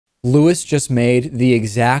Lewis just made the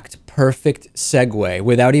exact perfect segue,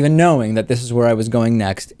 without even knowing that this is where I was going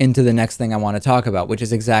next, into the next thing I want to talk about, which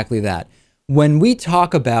is exactly that. When we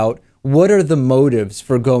talk about what are the motives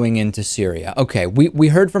for going into Syria, okay, we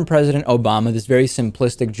heard from President Obama this very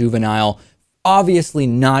simplistic, juvenile, obviously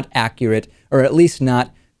not accurate, or at least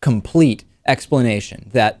not complete explanation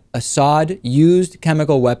that Assad used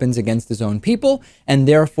chemical weapons against his own people, and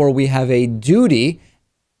therefore we have a duty,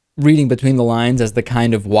 reading between the lines as the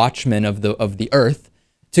kind of watchman of the earth,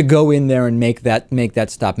 to go in there and make that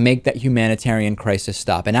stop, make that humanitarian crisis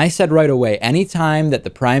stop. And I said right away, anytime that the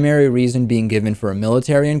primary reason being given for a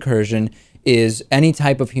military incursion is any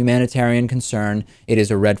type of humanitarian concern, it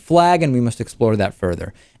is a red flag, and we must explore that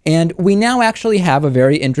further. And we now actually have a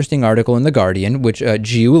very interesting article in The Guardian, which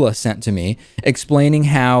Giula sent to me, explaining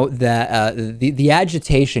how the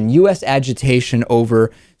agitation, U.S. agitation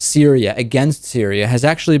over Syria, against Syria, has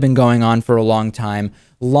actually been going on for a long time,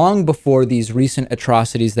 long before these recent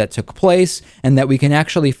atrocities that took place, and that we can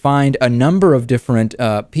actually find a number of different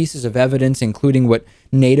pieces of evidence, including what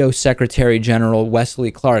NATO Secretary General Wesley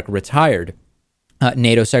Clark, retired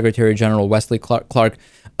NATO Secretary General Wesley Clark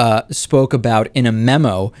spoke about in a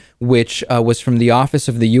memo, which was from the Office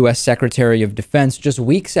of the U.S. Secretary of Defense just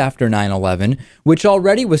weeks after 9/11, which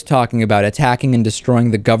already was talking about attacking and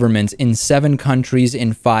destroying the governments in 7 countries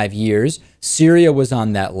in 5 years. Syria was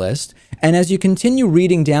on that list. And as you continue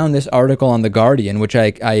reading down this article on The Guardian, which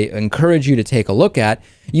I encourage you to take a look at,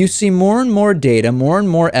 you see more and more data, more and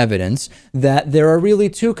more evidence that there are really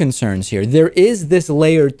 2 concerns here. There is this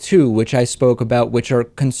layer 2, which I spoke about, which are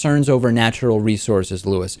concerns over natural resources,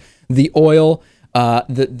 Lewis. The oil,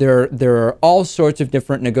 there are all sorts of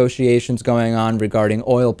different negotiations going on regarding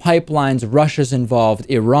oil pipelines. Russia's involved,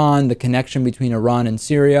 Iran, the connection between Iran and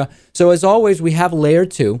Syria. So as always, we have layer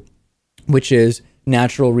 2, which is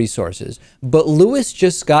natural resources. But Lewis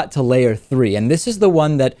just got to layer 3, and this is the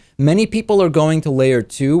one that many people are going to layer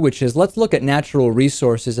 2, which is, let's look at natural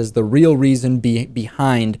resources as the real reason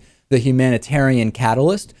behind the humanitarian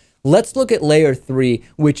catalyst. Let's look at layer 3,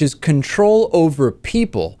 which is control over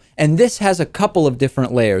people. And this has a couple of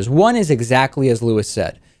different layers. One is exactly as Lewis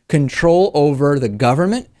said, control over the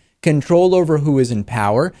government, control over who is in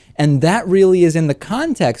power. And that really is in the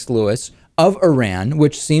context, Lewis, of Iran,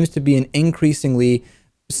 which seems to be an increasingly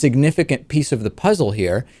significant piece of the puzzle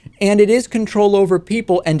here. And it is control over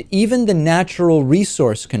people, and even the natural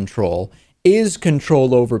resource control is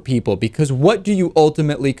control over people, because what do you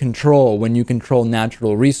ultimately control when you control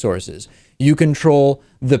natural resources? You control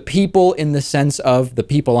the people in the sense of the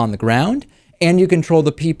people on the ground, and you control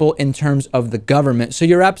the people in terms of the government. So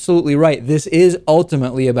you're absolutely right. This is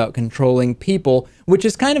ultimately about controlling people, which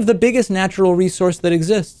is kind of the biggest natural resource that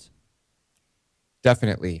exists.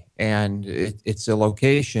 Definitely. And it's a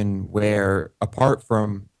location where, apart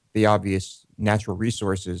from the obvious natural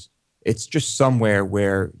resources, it's just somewhere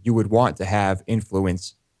where you would want to have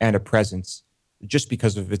influence and a presence just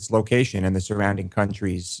because of its location and the surrounding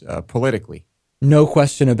countries politically. No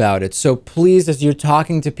question about it. So please, as you're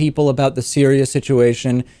talking to people about the Syria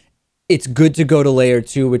situation, it's good to go to layer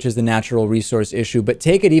 2, which is the natural resource issue, but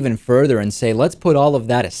take it even further and say, let's put all of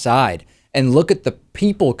that aside and look at the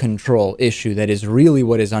people control issue that is really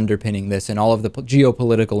what is underpinning this and all of the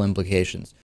geopolitical implications.